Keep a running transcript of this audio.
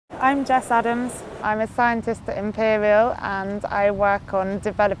I'm Jess Adams. I'm a scientist at Imperial and I work on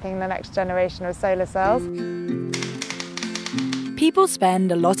developing the next generation of solar cells. People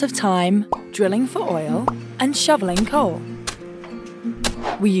spend a lot of time drilling for oil and shoveling coal.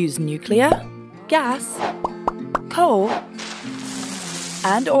 We use nuclear, gas, coal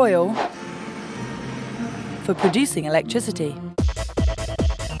and oil for producing electricity.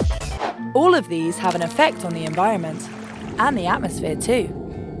 All of these have an effect on the environment and the atmosphere too.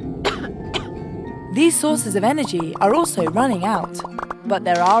 These sources of energy are also running out, but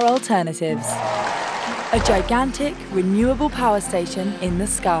there are alternatives. A gigantic renewable power station in the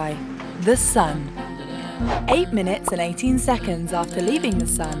sky, the sun. 8 minutes and 18 seconds after leaving the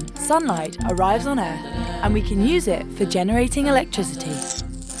sun, sunlight arrives on Earth and we can use it for generating electricity.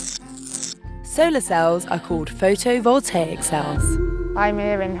 Solar cells are called photovoltaic cells. I'm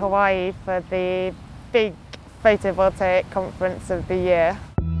here in Hawaii for the big photovoltaic conference of the year.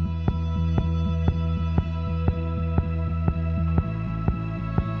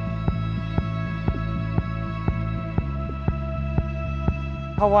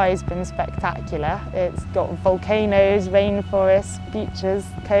 Hawaii's been spectacular. It's got volcanoes, rainforests, beaches,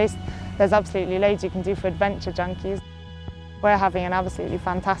 coast. There's absolutely loads you can do for adventure junkies. We're having an absolutely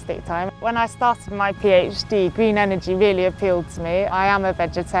fantastic time. When I started my PhD, green energy really appealed to me. I am a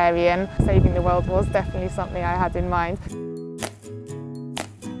vegetarian. Saving the world was definitely something I had in mind.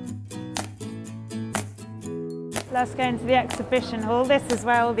 Let's go into the exhibition hall. This is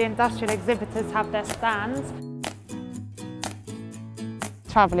where all the industrial exhibitors have their stands.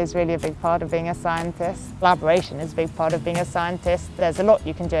 Travel is really a big part of being a scientist. Collaboration is a big part of being a scientist. There's a lot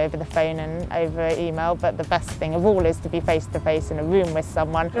you can do over the phone and over email, but the best thing of all is to be face-to-face in a room with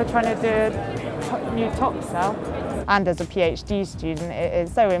someone. You're trying to do a new top cell. And as a PhD student, it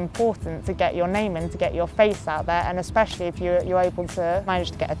is so important to get your name in, to get your face out there, and especially if you're able to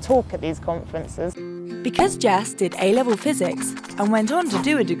manage to get a talk at these conferences. Because Jess did A-level physics and went on to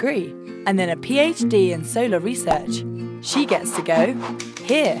do a degree, and then a PhD in solar research, she gets to go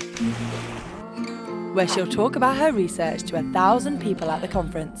here, where she'll talk about her research to 1,000 people at the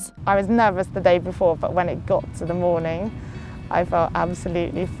conference. I was nervous the day before, but when it got to the morning, I felt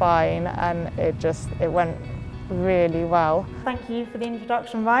absolutely fine and it went really well. Thank you for the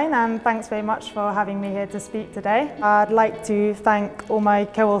introduction, Ryan, and thanks very much for having me here to speak today. I'd like to thank all my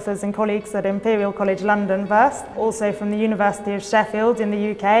co-authors and colleagues at Imperial College London first, also from the University of Sheffield in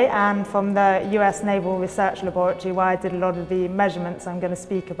the UK and from the US Naval Research Laboratory where I did a lot of the measurements I'm going to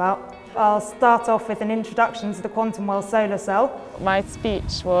speak about. I'll start off with an introduction to the quantum well solar cell. My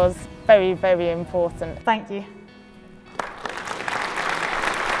speech was very, very important. Thank you.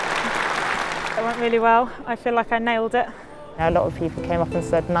 It went really well. I feel like I nailed it. A lot of people came up and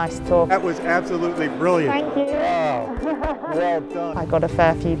said, nice talk. That was absolutely brilliant. Thank you. Wow. Well done. I got a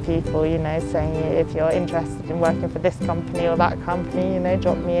fair few people, saying if you're interested in working for this company or that company,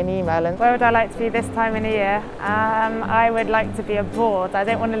 drop me an email. And where would I like to be this time in the year? I would like to be abroad. I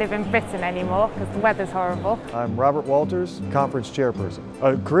don't want to live in Britain anymore because the weather's horrible. I'm Robert Walters, conference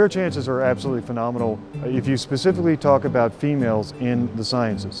chairperson. Career chances are absolutely phenomenal. If you specifically talk about females in the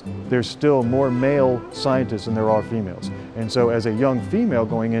sciences, there's still more male scientists than there are females. And so as a young female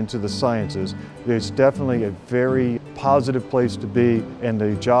going into the sciences, there's definitely a very positive place to be, and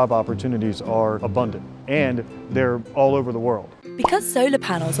the job opportunities are abundant. And they're all over the world. Because solar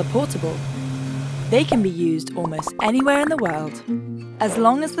panels are portable, they can be used almost anywhere in the world. As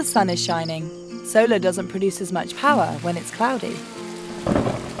long as the sun is shining, solar doesn't produce as much power when it's cloudy.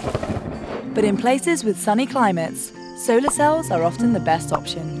 But in places with sunny climates, solar cells are often the best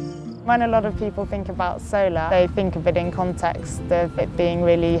option. When a lot of people think about solar, they think of it in context of it being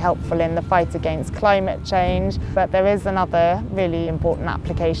really helpful in the fight against climate change, but there is another really important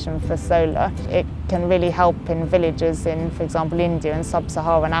application for solar. It can really help in villages in, for example, India and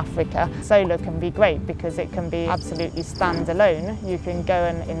sub-Saharan Africa. Solar can be great because it can be absolutely standalone. You can go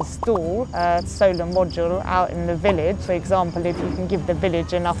and install a solar module out in the village. For example, if you can give the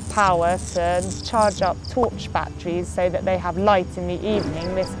village enough power to charge up torch batteries so that they have light in the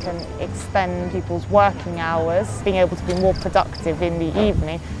evening, this can extend people's working hours. Being able to be more productive in the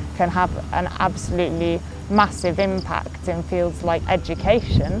evening can have an absolutely massive impact in fields like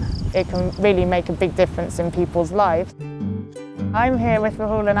education. It can really make a big difference in people's lives. I'm here with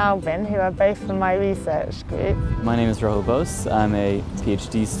Rahul and Albin, who are both from my research group. My name is Rahul Bose. I'm a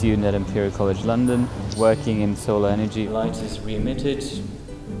PhD student at Imperial College London, working in solar energy. Light is re-emitted,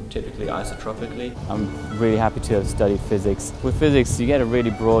 typically isotropically. I'm really happy to have studied physics. With physics, you get a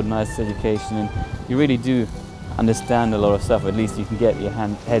really broad, nice education, and you really do understand a lot of stuff. At least you can get your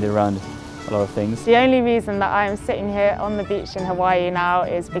head around a lot of things. The only reason that I'm sitting here on the beach in Hawaii now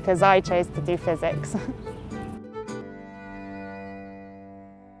is because I chose to do physics.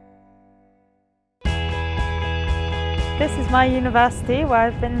 This is my university where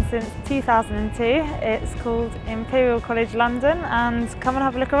I've been since 2002. It's called Imperial College London, and come and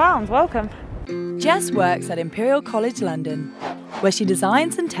have a look around. Welcome. Jess works at Imperial College London, where she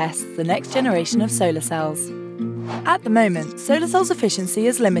designs and tests the next generation of solar cells. At the moment, solar cells' efficiency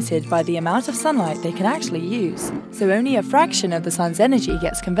is limited by the amount of sunlight they can actually use, so only a fraction of the sun's energy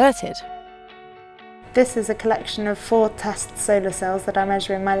gets converted. This is a collection of 4 test solar cells that I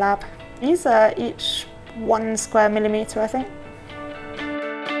measure in my lab. These are each 1 square millimetre, I think.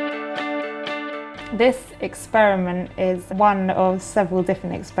 This experiment is one of several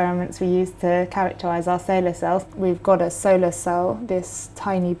different experiments we use to characterise our solar cells. We've got a solar cell, this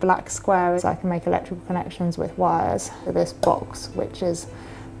tiny black square, so I can make electrical connections with wires to this box, which is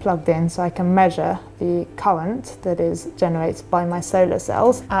plugged in, so I can measure the current that is generated by my solar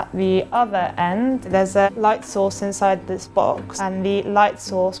cells. At the other end, there's a light source inside this box, and the light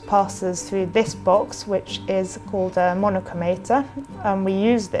source passes through this box, which is called a monochromator. And we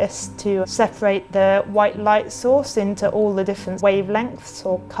use this to separate the white light source into all the different wavelengths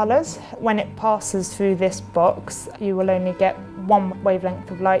or colours. When it passes through this box, you will only get one wavelength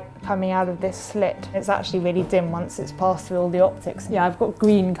of light coming out of this slit. It's actually really dim once it's passed through all the optics. Yeah, I've got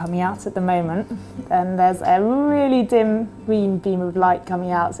green coming out at the moment, and there's a really dim green beam of light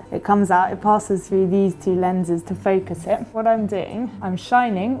coming out. So it comes out, it passes through these 2 lenses to focus it. What I'm doing, I'm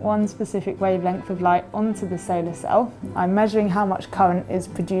shining one specific wavelength of light onto the solar cell. I'm measuring how much current is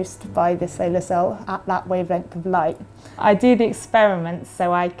produced by the solar cell at that wavelength of light. I do the experiments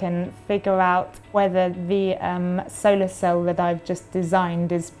so I can figure out whether the solar cell that I've just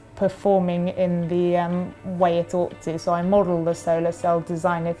designed is performing in the way it ought to. So I model the solar cell,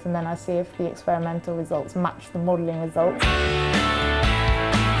 design it, and then I see if the experimental results match the modelling results.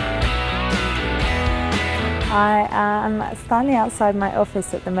 I am standing outside my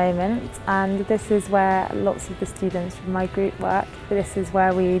office at the moment, and this is where lots of the students from my group work. This is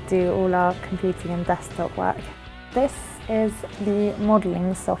where we do all our computing and desktop work. This is the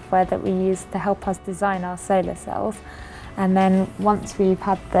modelling software that we use to help us design our solar cells. And then once we've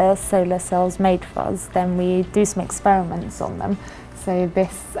had the solar cells made for us, then we do some experiments on them. So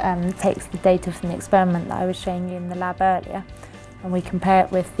this takes the data from the experiment that I was showing you in the lab earlier, and we compare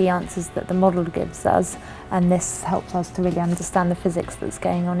it with the answers that the model gives us, and this helps us to really understand the physics that's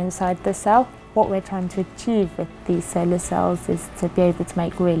going on inside the cell. What we're trying to achieve with these solar cells is to be able to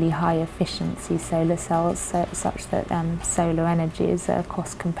make really high efficiency solar cells, such that solar energy is a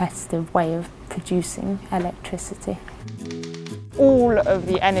cost competitive way of producing electricity. All of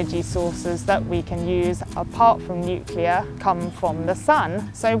the energy sources that we can use, apart from nuclear, come from the sun.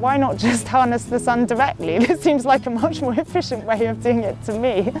 So why not just harness the sun directly? This seems like a much more efficient way of doing it to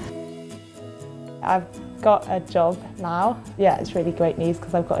me. I've got a job now. Yeah, it's really great news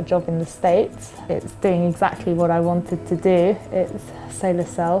because I've got a job in the States. It's doing exactly what I wanted to do. It's solar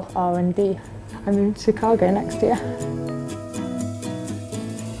cell R&D. I'm in Chicago next year.